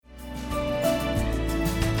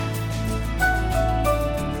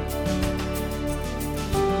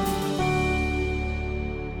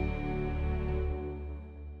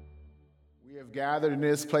gathered in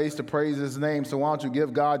this place to praise his name. So why don't you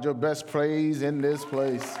give God your best praise in this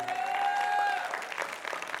place?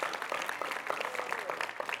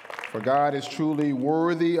 For God is truly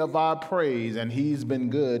worthy of our praise, and he's been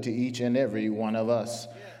good to each and every one of us.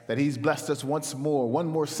 That he's blessed us once more, one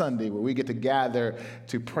more Sunday where we get to gather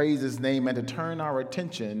to praise his name and to turn our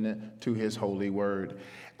attention to his holy word.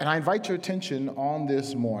 And I invite your attention on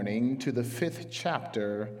this morning to the 5th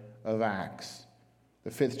chapter of Acts. The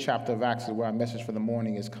 5th chapter of Acts is where our message for the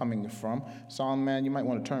morning is coming from. Sound man, you might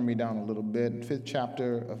want to turn me down a little bit. 5th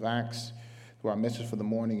chapter of Acts, where our message for the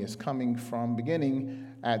morning is coming from, beginning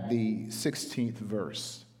at the 16th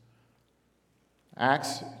verse.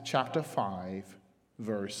 Acts chapter 5,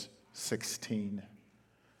 verse 16.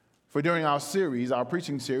 For during our series, our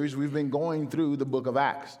preaching series, we've been going through the book of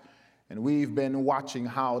Acts. And we've been watching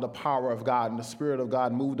how the power of God and the Spirit of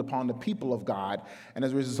God moved upon the people of God. And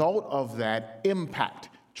as a result of that, impact,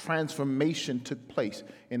 transformation took place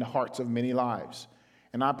in the hearts of many lives.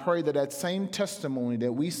 And I pray that that same testimony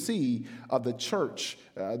that we see of the church,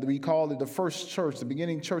 we call it the first church, the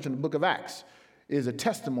beginning church in the book of Acts, is a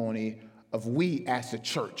testimony of we as the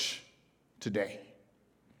church today.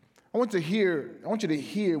 I want you to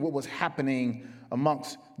hear what was happening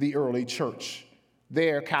amongst the early church.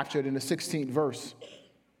 There, captured in the 16th verse.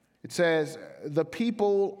 It says, the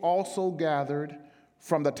people also gathered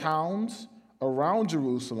from the towns around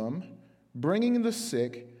Jerusalem, bringing the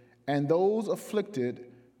sick and those afflicted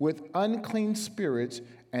with unclean spirits,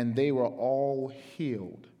 and they were all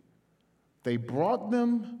healed. They brought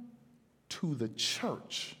them to the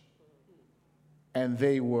church, and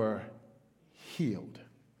they were healed.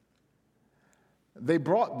 They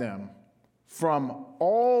brought them from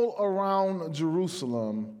all around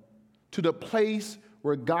Jerusalem to the place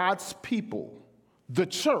where God's people, the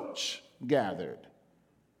church, gathered.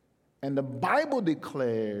 And the Bible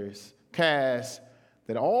declares, Cass,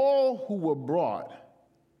 that all who were brought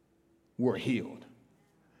were healed.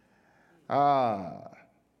 I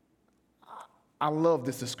love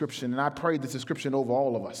this description, and I pray this description over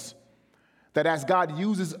all of us. That as God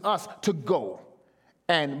uses us to go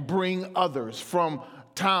and bring others from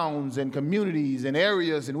towns and communities and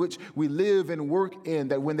areas in which we live and work in,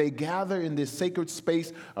 that when they gather in this sacred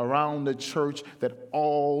space around the church, that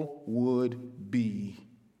all would be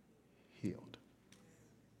healed.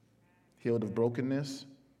 Healed of brokenness,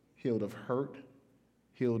 healed of hurt,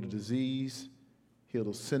 healed of disease, healed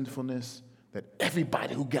of sinfulness, that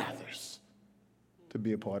everybody who gathers to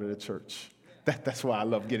be a part of the church. That's why I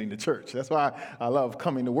love getting to church. That's why I love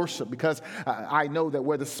coming to worship, because I know that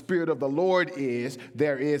where the Spirit of the Lord is,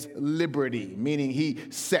 there is liberty, meaning he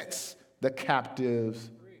sets the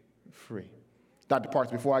captives free. Dr.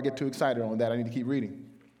 Parks, before I get too excited on that, I need to keep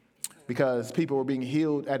reading, because people were being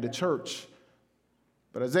healed at the church.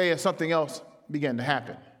 But Isaiah, something else began to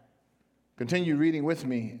happen. Continue reading with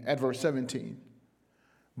me at verse 17.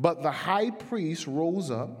 But the high priest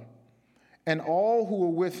rose up, and all who were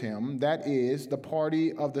with him, that is, the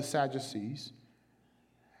party of the Sadducees,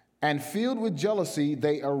 and filled with jealousy,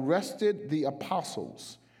 they arrested the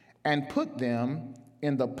apostles and put them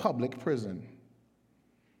in the public prison.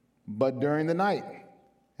 But during the night,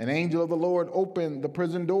 an angel of the Lord opened the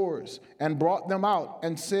prison doors and brought them out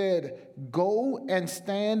and said, go and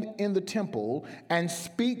stand in the temple and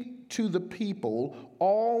speak to the people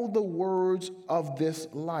all the words of this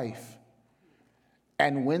life.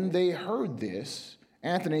 And when they heard this,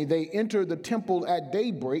 Anthony, they entered the temple at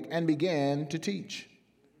daybreak and began to teach.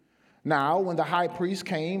 Now, when the high priest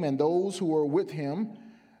came and those who were with him,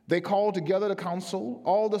 they called together the council,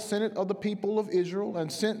 all the senate of the people of Israel,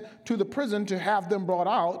 and sent to the prison to have them brought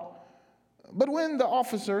out. But when the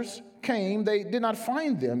officers came, they did not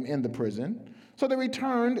find them in the prison. So they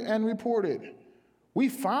returned and reported, we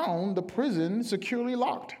found the prison securely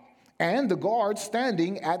locked and the guards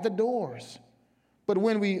standing at the doors. But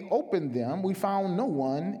when we opened them, we found no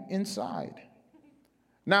one inside.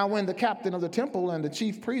 Now, when the captain of the temple and the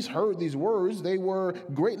chief priests heard these words, they were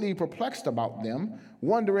greatly perplexed about them,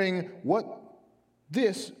 wondering what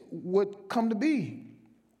this would come to be.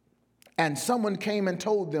 And someone came and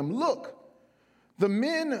told them, look, the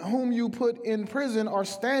men whom you put in prison are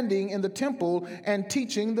standing in the temple and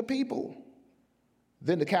teaching the people.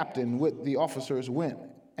 Then the captain with the officers went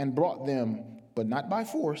and brought them, but not by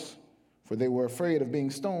force, for they were afraid of being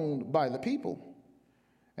stoned by the people.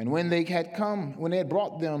 And when they had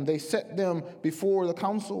brought them, they set them before the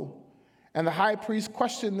council. And the high priest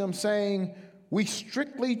questioned them, saying, we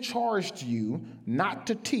strictly charged you not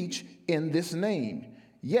to teach in this name.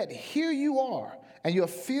 Yet here you are, and you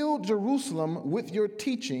have filled Jerusalem with your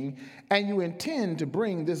teaching, and you intend to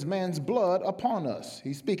bring this man's blood upon us.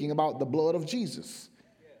 He's speaking about the blood of Jesus.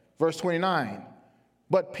 Verse 29,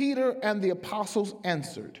 but Peter and the apostles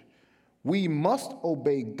answered, we must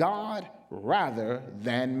obey God rather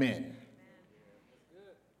than men.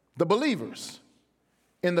 The believers,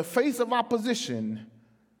 in the face of opposition,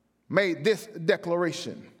 made this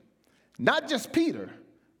declaration. Not just Peter,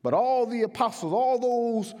 but all the apostles, all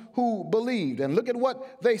those who believed. And look at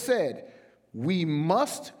what they said. We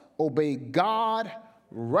must obey God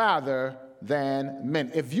rather than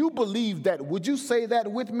men. If you believe that, would you say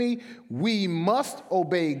that with me? We must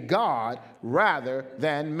obey God rather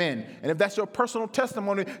than men. And if that's your personal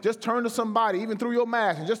testimony, just turn to somebody, even through your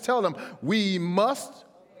mask, and just tell them, we must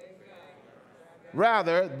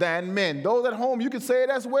rather than men. Those at home, you can say it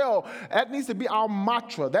as well. That needs to be our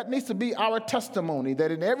mantra. That needs to be our testimony,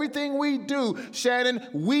 that in everything we do, Shannon,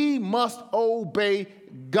 we must obey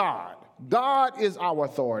God. God is our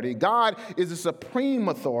authority. God is the supreme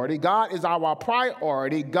authority. God is our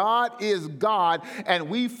priority. God is God, and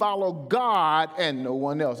we follow God and no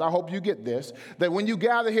one else. I hope you get this, that when you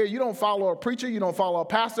gather here, you don't follow a preacher, you don't follow a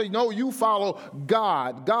pastor. No, you follow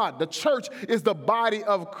God. God. The church is the body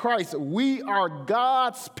of Christ. We are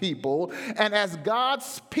God's people, and as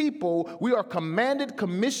God's people, we are commanded,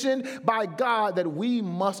 commissioned by God that we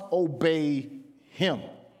must obey Him.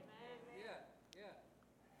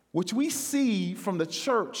 Which we see from the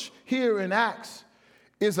church here in Acts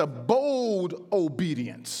is a bold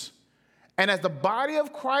obedience. And as the body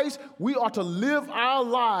of Christ, we ought to live our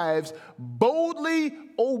lives boldly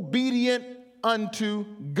obedient unto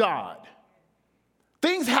God.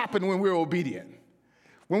 Things happen when we're obedient.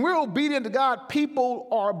 When we're obedient to God, people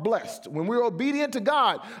are blessed. When we're obedient to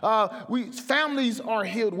God, families are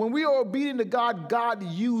healed. When we are obedient to God, God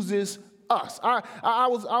uses us. I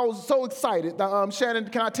was so excited. Shannon,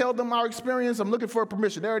 can I tell them our experience? I'm looking for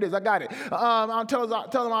permission. There it is. I got it. I'll tell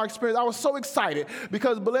them our experience. I was so excited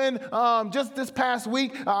because Belen, just this past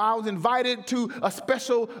week, I was invited to a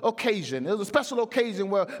special occasion. It was a special occasion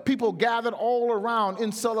where people gathered all around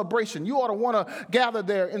in celebration. You ought to want to gather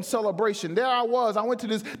there in celebration. There I was. I went to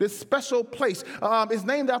this special place. It's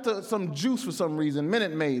named after some juice for some reason,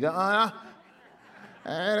 Minute Maid.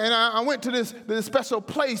 And I went to this special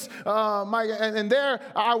place, and there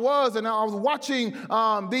I was, and I was watching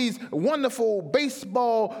these wonderful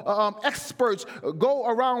baseball experts go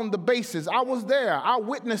around the bases. I was there. I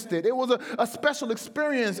witnessed it. It was a special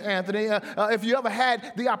experience, Anthony, if you ever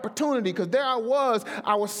had the opportunity, because there I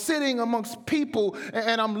was sitting amongst people,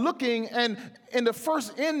 and I'm looking, and in the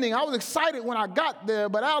first inning, I was excited when I got there,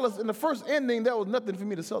 but Alice, in the first inning, there was nothing for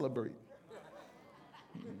me to celebrate.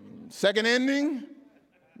 Second inning,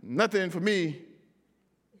 nothing for me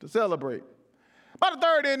to celebrate. By the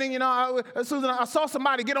third inning, Susan, I saw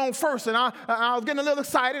somebody get on first, and I was getting a little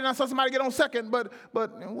excited, and I saw somebody get on second, but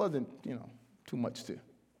it wasn't, too much to.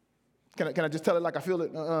 Can I just tell it like I feel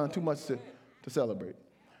it? Too much to celebrate.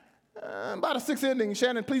 By the sixth inning,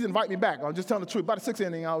 Shannon, please invite me back. I'm just telling the truth. By the sixth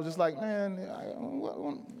inning, I was just like, man,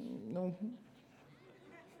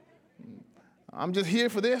 I'm just here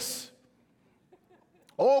for this.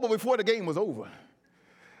 Oh, but before the game was over,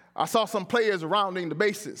 I saw some players rounding the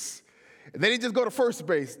bases. They didn't just go to first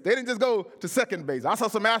base. They didn't just go to second base. I saw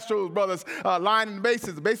some Astros brothers lining the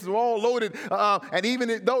bases. The bases were all loaded. And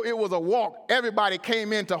even though it was a walk, everybody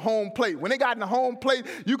came into home plate. When they got into home plate,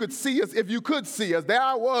 you could see us. If you could see us, there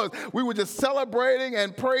I was. We were just celebrating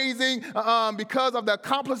and praising because of the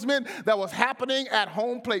accomplishment that was happening at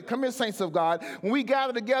home plate. Come here, saints of God. When we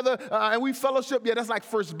gather together and we fellowship, that's like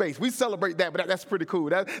first base. We celebrate that, but that's pretty cool.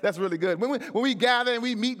 That's really good. When we gather and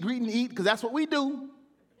we meet, greet, and eat, because that's what we do.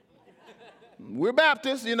 We're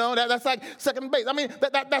Baptists, that's like second base. I mean,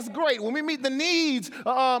 that's great. When we meet the needs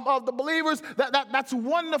of the believers, that's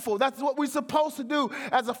wonderful. That's what we're supposed to do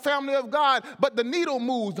as a family of God. But the needle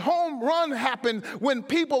moves. The home run happens when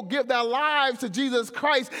people give their lives to Jesus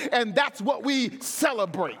Christ, and that's what we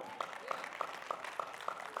celebrate.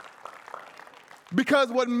 Because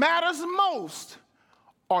what matters most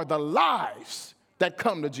are the lives that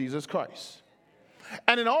come to Jesus Christ.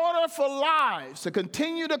 And in order for lives to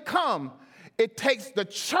continue to come, it takes the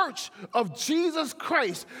church of Jesus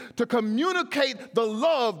Christ to communicate the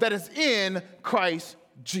love that is in Christ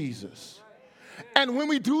Jesus. And when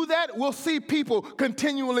we do that, we'll see people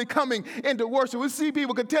continually coming into worship. We'll see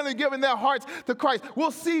people continually giving their hearts to Christ.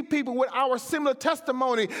 We'll see people with our similar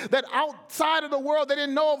testimony that outside of the world, they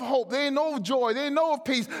didn't know of hope, they didn't know of joy, they didn't know of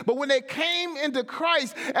peace. But when they came into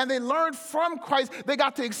Christ and they learned from Christ, they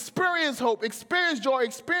got to experience hope, experience joy,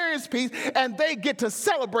 experience peace, and they get to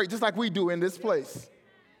celebrate just like we do in this place.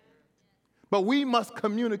 but we must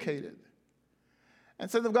communicate it. And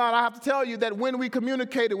saints of God, I have to tell you that when we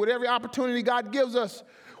communicate it with every opportunity God gives us,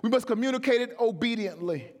 we must communicate it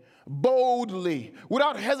obediently, boldly,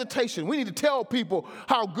 without hesitation. We need to tell people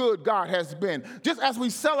how good God has been. Just as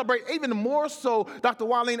we celebrate, even more so, Dr.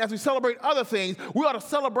 Wileen, as we celebrate other things, we ought to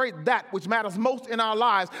celebrate that which matters most in our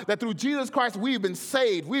lives, that through Jesus Christ we've been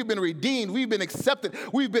saved, we've been redeemed, we've been accepted,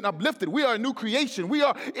 we've been uplifted. We are a new creation. We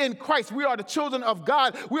are in Christ. We are the children of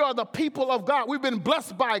God. We are the people of God. We've been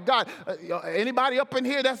blessed by God. Anybody up in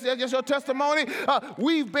here, that's just your testimony?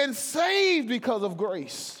 We've been saved because of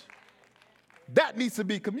grace. That needs to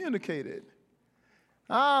be communicated.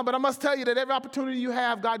 But I must tell you that every opportunity you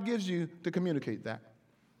have, God gives you to communicate that.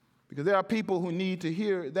 Because there are people who need to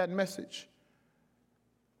hear that message.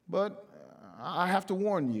 But I have to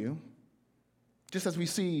warn you, just as we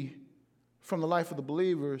see from the life of the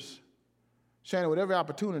believers, Shannon, with every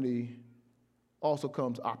opportunity also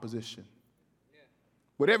comes opposition.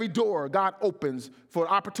 With every door God opens for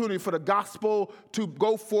an opportunity for the gospel to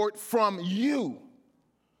go forth from you,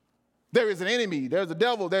 there is an enemy, there's a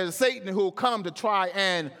devil, there's a Satan who will come to try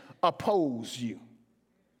and oppose you.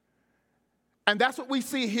 And that's what we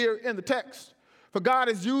see here in the text. For God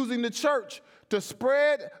is using the church to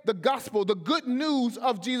spread the gospel, the good news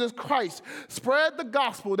of Jesus Christ. Spread the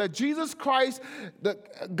gospel that Jesus Christ, the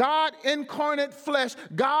God incarnate flesh,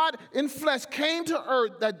 God in flesh came to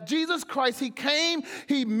earth, that Jesus Christ, he came,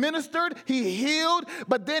 he ministered, he healed,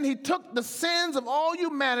 but then he took the sins of all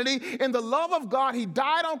humanity in the love of God. He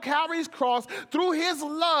died on Calvary's cross. Through his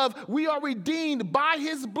love, we are redeemed by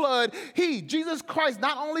his blood. He, Jesus Christ,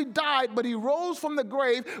 not only died, but he rose from the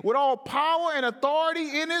grave with all power and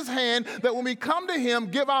authority in his hand, that when we come to him,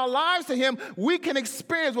 give our lives to him, we can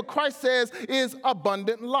experience what Christ says is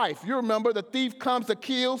abundant life. You remember the thief comes to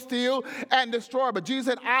kill, steal, and destroy. But Jesus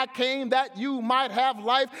said, I came that you might have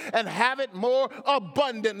life and have it more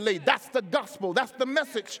abundantly. That's the gospel. That's the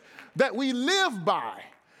message that we live by.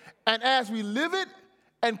 And as we live it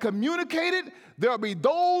and communicate it, there will be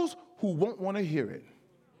those who won't want to hear it.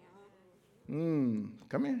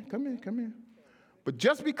 Come here. But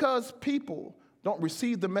just because people don't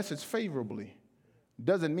receive the message favorably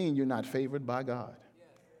doesn't mean you're not favored by God.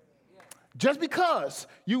 Just because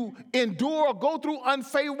you endure or go through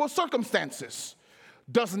unfavorable circumstances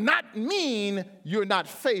does not mean you're not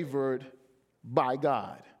favored by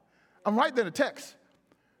God. I'm right there in the text.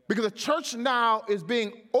 Because the church now is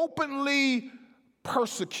being openly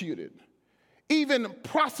persecuted, even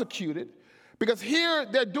prosecuted, because here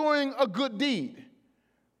they're doing a good deed.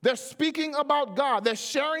 They're speaking about God. They're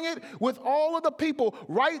sharing it with all of the people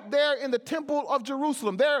right there in the temple of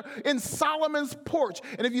Jerusalem. They're in Solomon's porch.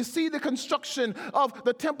 And if you see the construction of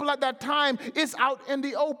the temple at that time, it's out in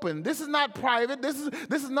the open. This is not private. This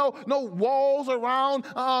is no walls around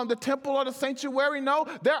the temple or the sanctuary. No,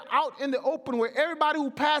 they're out in the open where everybody who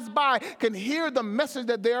passed by can hear the message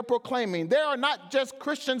that they are proclaiming. They are not just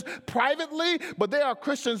Christians privately, but they are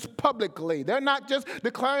Christians publicly. They're not just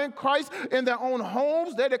declaring Christ in their own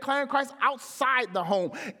homes. They're declaring Christ outside the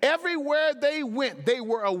home. Everywhere they went, they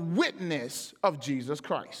were a witness of Jesus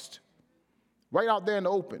Christ. Right out there in the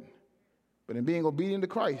open. But in being obedient to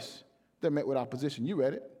Christ, they're met with opposition. You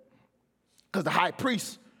read it. Because the high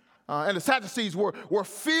priests and the Sadducees were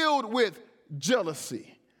filled with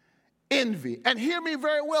jealousy, envy. And hear me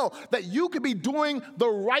very well, that you could be doing the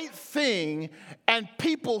right thing and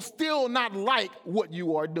people still not like what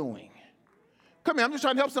you are doing. Come here, I'm just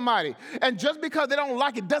trying to help somebody. And just because they don't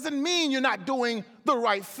like it doesn't mean you're not doing the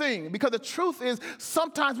right thing. Because the truth is,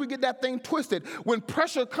 sometimes we get that thing twisted. When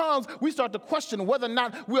pressure comes, we start to question whether or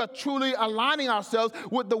not we are truly aligning ourselves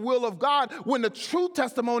with the will of God. When the true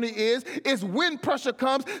testimony is when pressure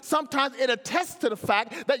comes, sometimes it attests to the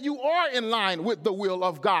fact that you are in line with the will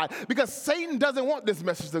of God. Because Satan doesn't want this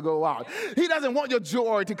message to go out. He doesn't want your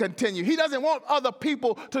joy to continue. He doesn't want other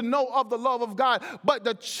people to know of the love of God. But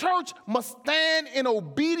the church must stand in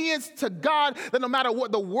obedience to God, that no matter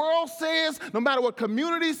what the world says, no matter what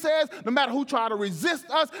community says, no matter who try to resist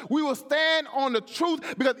us, we will stand on the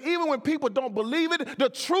truth, because even when people don't believe it, the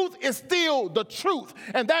truth is still the truth,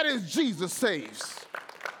 and that is Jesus saves.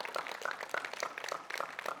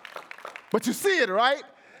 But you see it, right?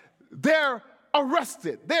 They're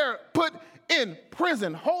arrested. They're put in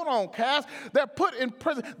prison. Hold on, Cass. They're put in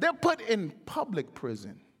prison. They're put in public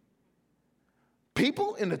prison.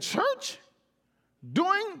 People in the church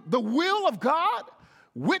doing the will of God,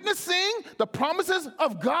 witnessing the promises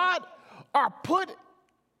of God, are put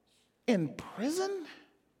in prison,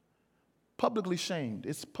 publicly shamed.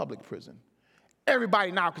 It's public prison.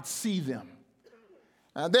 Everybody now could see them.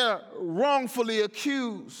 They're wrongfully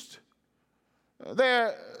accused.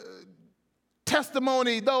 They're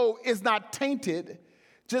testimony, though, is not tainted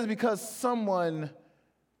just because someone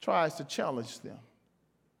tries to challenge them.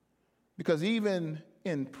 Because even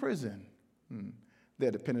in prison,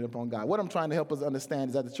 they're dependent upon God. What I'm trying to help us understand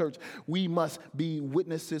is that the church, we must be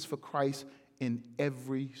witnesses for Christ in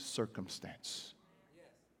every circumstance.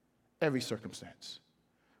 Every circumstance.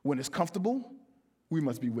 When it's comfortable, we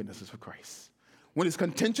must be witnesses for Christ. When it's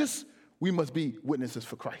contentious, we must be witnesses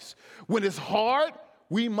for Christ. When it's hard,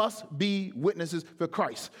 we must be witnesses for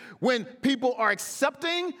Christ. When people are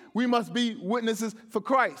accepting, we must be witnesses for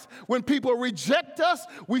Christ. When people reject us,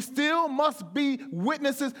 we still must be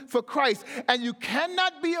witnesses for Christ. And you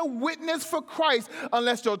cannot be a witness for Christ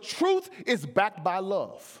unless your truth is backed by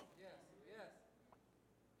love.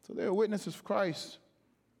 So they're witnesses for Christ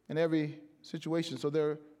in every situation. So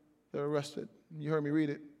they're arrested. You heard me read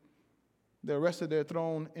it. They're arrested, they're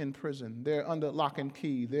thrown in prison. They're under lock and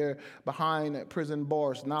key. They're behind prison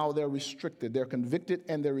bars. Now they're restricted. They're convicted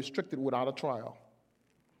and they're restricted without a trial.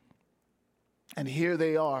 And here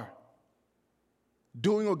they are,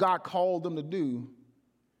 doing what God called them to do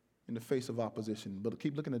in the face of opposition. But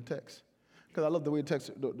keep looking at the text, because I love the way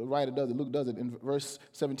the writer does it. Luke does it. In verse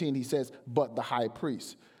 17, he says, but the high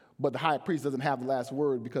priest. But the high priest doesn't have the last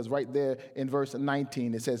word, because right there in verse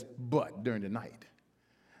 19, it says, but during the night.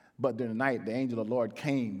 But during the night, the angel of the Lord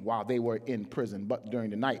came while they were in prison. But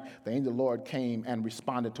during the night, the angel of the Lord came and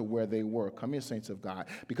responded to where they were. Come here, saints of God.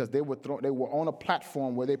 Because they were on a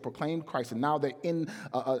platform where they proclaimed Christ, and now they're in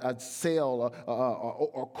a cell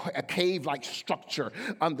or a cave-like structure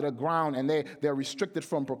under the ground, and they're restricted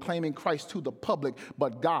from proclaiming Christ to the public,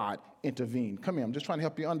 but God intervened. Come here, I'm just trying to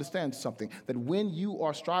help you understand something, that when you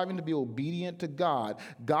are striving to be obedient to God,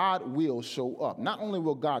 God will show up. Not only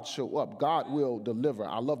will God show up, God will deliver.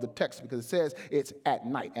 I love the text because it says it's at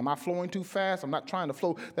night. Am I flowing too fast? I'm not trying to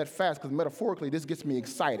flow that fast, because metaphorically this gets me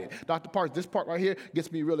excited. Dr. Parks, this part right here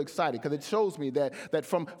gets me real excited, because it shows me that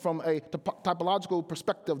from a typological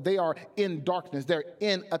perspective, they are in darkness. They're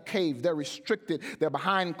in a cave. They're restricted. They're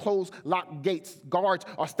behind closed, locked gates. Guards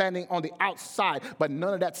are standing on the outside, but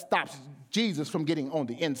none of that stops Jesus from getting on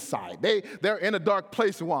the inside. They're in a dark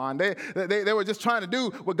place, Juan. They were just trying to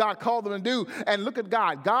do what God called them to do. And look at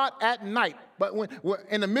God. God at night. But when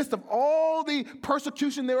in the midst of all the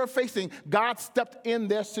persecution they were facing, God stepped in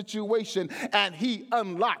their situation and he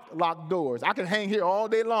unlocked locked doors. I can hang here all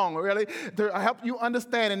day long, really, to help you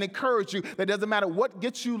understand and encourage you that it doesn't matter what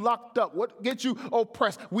gets you locked up, what gets you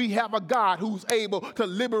oppressed. We have a God who's able to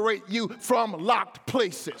liberate you from locked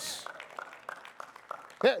places.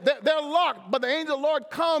 They're locked, but the angel of the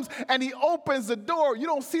Lord comes and he opens the door. You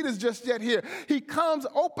don't see this just yet here. He comes,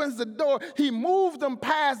 opens the door. He moves them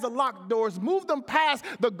past the locked doors, moves them past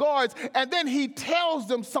the guards, and then he tells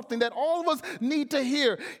them something that all of us need to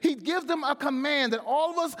hear. He gives them a command that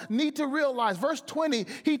all of us need to realize. Verse 20,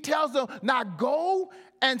 he tells them, now go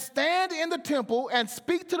and stand in the temple and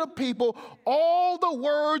speak to the people all the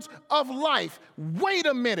words of life. Wait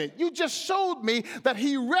a minute. You just showed me that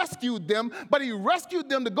he rescued them, but he rescued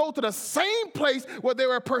them to go to the same place where they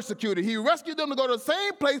were persecuted. He rescued them to go to the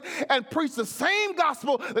same place and preach the same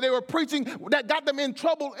gospel that they were preaching that got them in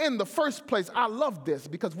trouble in the first place. I love this,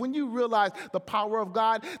 because when you realize the power of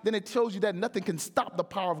God, then it shows you that nothing can stop the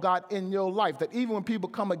power of God in your life. That even when people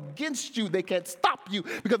come against you, they can't stop you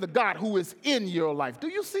because of God who is in your life. Do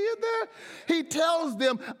you see it there? He tells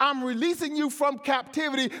them, I'm releasing you from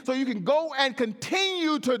captivity so you can go and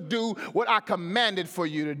continue to do what I commanded for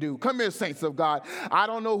you to do. Come here, saints of God. I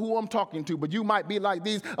don't know who I'm talking to, but you might be like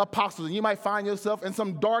these apostles, and you might find yourself in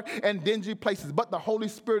some dark and dingy places, but the Holy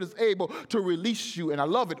Spirit is able to release you. And I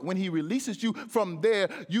love it. When he releases you from there,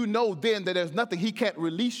 you know then that there's nothing he can't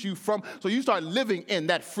release you from. So you start living in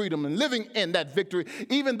that freedom and living in that victory.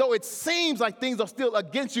 Even though it seems like things are still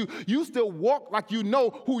against you, you still walk like you know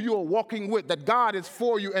who you are walking with, that God is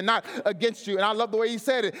for you and not against you. And I love the way he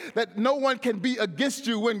said it, that no one can be against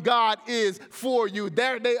you when God is for you.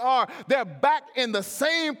 There they are. They're back in the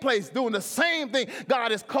same place doing the same thing God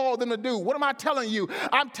has called them to do. What am I telling you?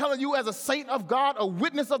 I'm telling you, as a saint of God, a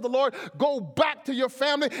witness of the Lord, go back to your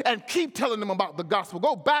family and keep telling them about the gospel.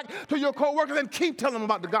 Go back to your co-workers and keep telling them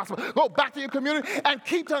about the gospel. Go back to your community and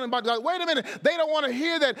keep telling them about the gospel. Wait a minute. They don't want to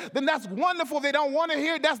hear that. Then that's wonderful. They don't want to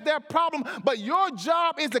hear it. That's their problem. But your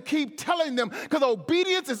job is to keep telling them, because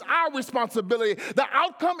obedience is our responsibility. The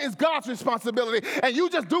outcome is God's responsibility. And you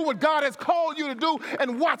just do what God has called you to do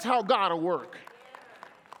and watch how God will work.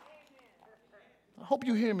 I hope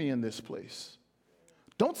you hear me in this place.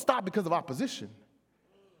 Don't stop because of opposition.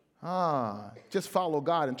 Just follow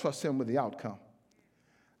God and trust him with the outcome.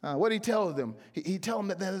 What did he tell them? He tells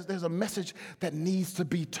them that there's a message that needs to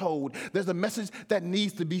be told. There's a message that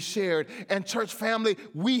needs to be shared. And church family,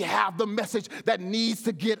 we have the message that needs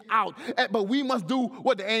to get out. But we must do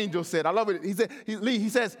what the angel said. I love it. He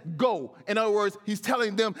says, go. In other words, he's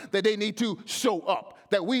telling them that they need to show up.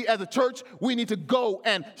 That we as a church, we need to go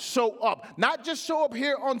and show up. Not just show up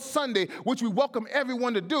here on Sunday, which we welcome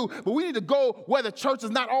everyone to do, but we need to go where the church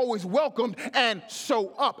is not always welcomed and show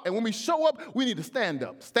up. And when we show up, we need to stand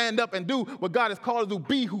up. Stand up and do what God has called us to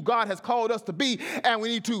be, who God has called us to be, and we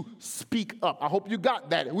need to speak up. I hope you got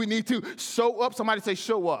that. We need to show up. Somebody say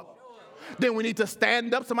show up. Then we need to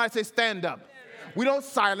stand up. Somebody say stand up. We don't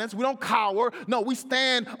silence. We don't cower. No, we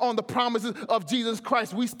stand on the promises of Jesus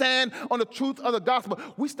Christ. We stand on the truth of the gospel.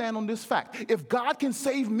 We stand on this fact. If God can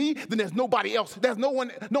save me, then there's nobody else. There's no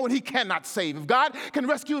one he cannot save. If God can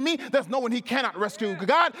rescue me, there's no one he cannot rescue. If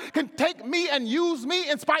God can take me and use me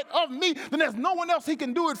in spite of me, then there's no one else he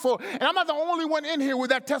can do it for. And I'm not the only one in here with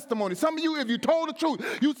that testimony. Some of you, if you told the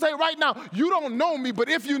truth, you'd say right now, you don't know me, but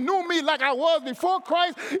if you knew me like I was before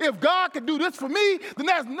Christ, if God could do this for me, then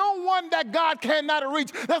there's no one that God cannot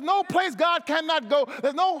reach. There's no place God cannot go.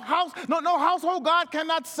 There's no house, no household God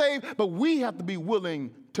cannot save. But we have to be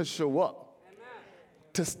willing to show up,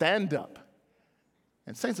 to stand up.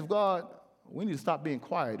 And saints of God, we need to stop being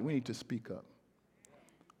quiet. We need to speak up.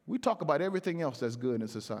 We talk about everything else that's good in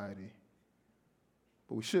society,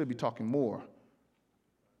 but we should be talking more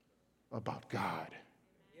about God.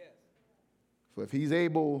 For if he's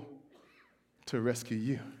able to rescue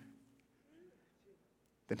you,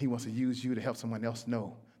 then he wants to use you to help someone else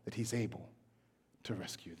know that he's able to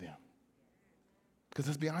rescue them. Because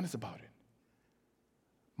let's be honest about it.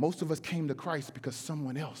 Most of us came to Christ because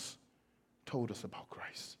someone else told us about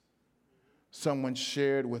Christ. Someone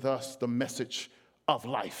shared with us the message of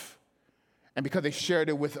life. And because they shared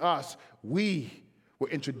it with us, we were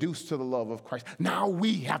introduced to the love of Christ. Now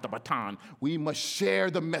we have the baton. We must share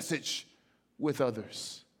the message with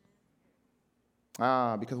others.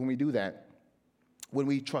 Because when we do that, when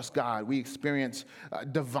we trust God, we experience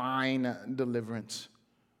divine deliverance.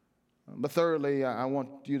 But thirdly, I want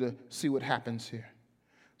you to see what happens here.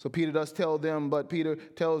 So Peter does tell them, but Peter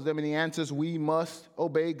tells them and he answers, we must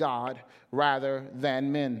obey God rather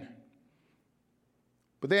than men.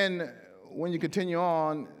 But then when you continue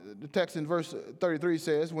on, the text in verse 33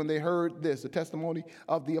 says, when they heard this, the testimony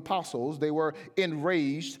of the apostles, they were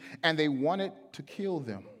enraged and they wanted to kill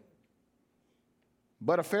them.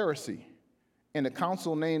 But a Pharisee in the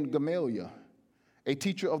council named Gamaliel, a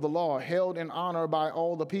teacher of the law, held in honor by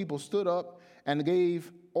all the people, stood up and gave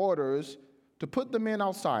orders to put the men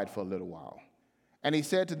outside for a little while. And he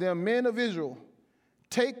said to them, men of Israel,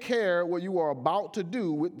 take care what you are about to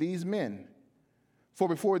do with these men. For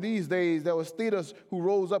before these days there was Theudas who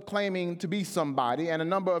rose up claiming to be somebody, and a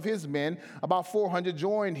number of his men, about 400,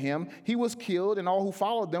 joined him. He was killed, and all who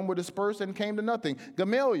followed them were dispersed and came to nothing.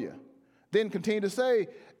 Gamaliel then continued to say,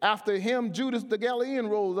 after him, Judas the Galilean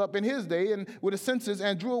rose up in his day and with his censers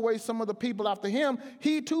and drew away some of the people after him.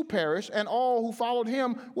 He too perished, and all who followed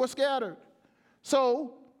him were scattered.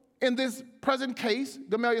 So, in this present case,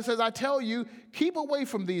 Gamaliel says, I tell you, keep away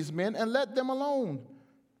from these men and let them alone.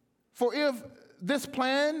 For if this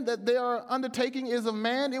plan that they are undertaking is of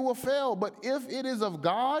man, it will fail. But if it is of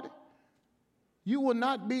God, you will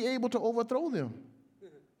not be able to overthrow them.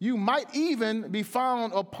 You might even be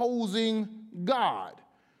found opposing God.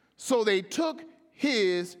 So they took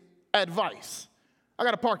his advice. I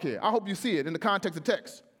got to park here. I hope you see it in the context of the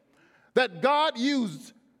text. That God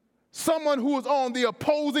used someone who was on the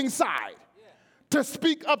opposing side to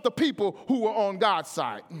speak up the people who were on God's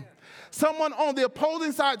side. Someone on the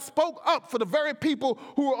opposing side spoke up for the very people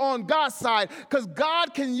who were on God's side, because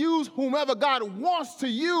God can use whomever God wants to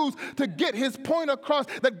use to get his point across,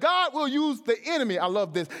 that God will use the enemy. I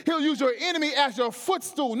love this. He'll use your enemy as your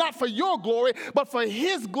footstool, not for your glory, but for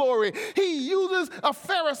his glory. He uses a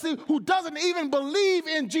Pharisee who doesn't even believe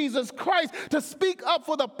in Jesus Christ to speak up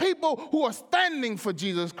for the people who are standing for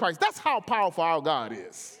Jesus Christ. That's how powerful our God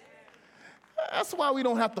is. That's why we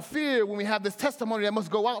don't have to fear when we have this testimony that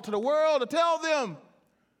must go out to the world to tell them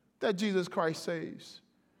that Jesus Christ saves.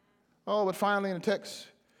 Oh, but finally in the text,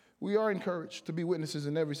 we are encouraged to be witnesses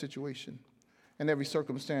in every situation and every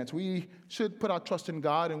circumstance. We should put our trust in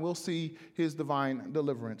God and we'll see his divine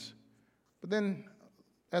deliverance. But then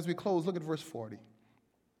as we close, look at verse 40.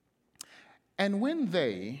 And when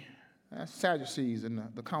they, Sadducees and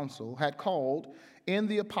the council, had called in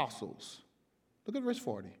the apostles, look at verse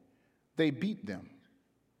 40. They beat them.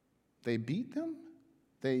 They beat them?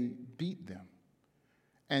 They beat them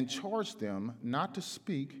and charged them not to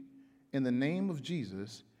speak in the name of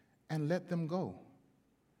Jesus and let them go.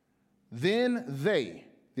 Then they,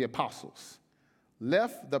 the apostles,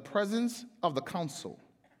 left the presence of the council,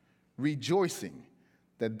 rejoicing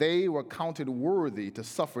that they were counted worthy to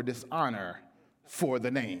suffer dishonor for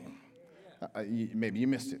the name. Maybe you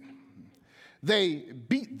missed it. They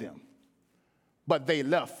beat them, but they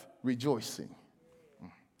left rejoicing.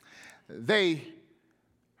 They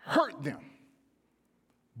hurt them,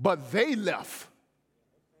 but they left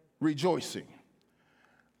rejoicing.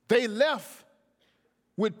 They left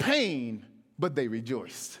with pain, but they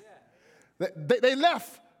rejoiced. They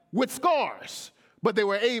left with scars, but they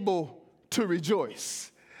were able to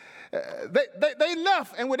rejoice. They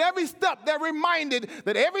left, and with every step, they're reminded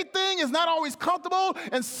that everything is not always comfortable,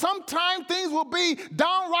 and sometimes things will be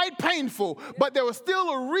downright painful, but there was still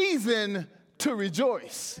a reason to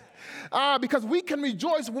rejoice. Because we can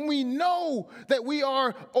rejoice when we know that we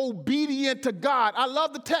are obedient to God. I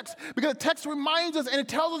love the text because the text reminds us and it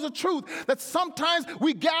tells us the truth that sometimes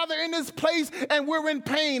we gather in this place and we're in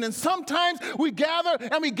pain. And sometimes we gather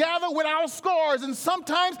with our scars. And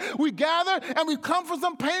sometimes we gather and we come from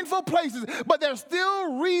some painful places. But there's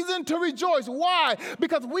still reason to rejoice. Why?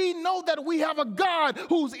 Because we know that we have a God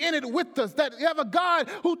who's in it with us. That we have a God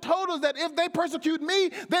who told us that if they persecute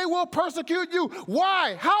me, they will persecute you.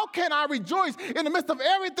 Why? How can I rejoice in the midst of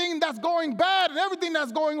everything that's going bad and everything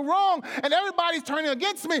that's going wrong and everybody's turning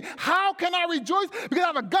against me? How can I rejoice? Because I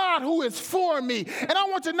have a God who is for me. And I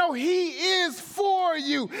want you to know he is for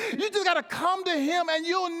you. You just got to come to him and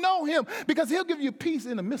you'll know him because he'll give you peace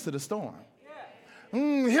in the midst of the storm.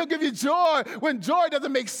 He'll give you joy when joy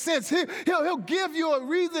doesn't make sense. He'll give you a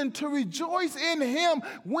reason to rejoice in him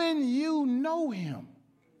when you know him.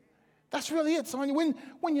 That's really it, Sonia,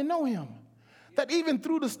 when you know him. That even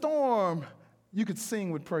through the storm, you could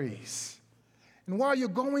sing with praise. And while you're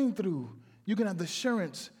going through, you can have the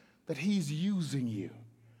assurance that he's using you.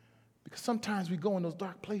 Because sometimes we go in those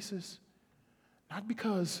dark places, not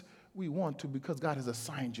because we want to, because God has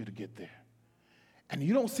assigned you to get there. And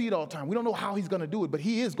you don't see it all the time. We don't know how he's going to do it, but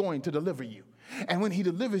he is going to deliver you. And when he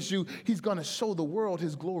delivers you, he's going to show the world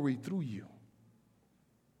his glory through you.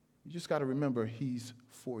 You just got to remember he's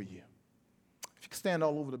for you. If you can stand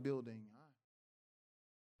all over the building.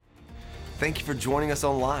 Thank you for joining us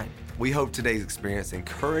online. We hope today's experience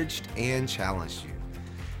encouraged and challenged you.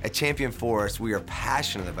 At Champion Forest, we are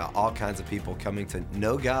passionate about all kinds of people coming to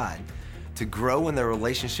know God, to grow in their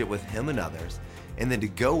relationship with him and others, and then to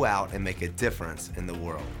go out and make a difference in the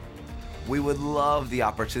world. We would love the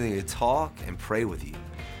opportunity to talk and pray with you.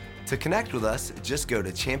 To connect with us, just go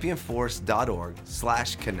to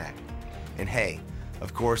championforest.org/connect. And hey,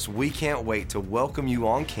 of course, we can't wait to welcome you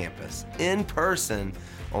on campus in person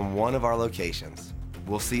on one of our locations.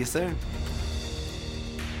 We'll see you soon.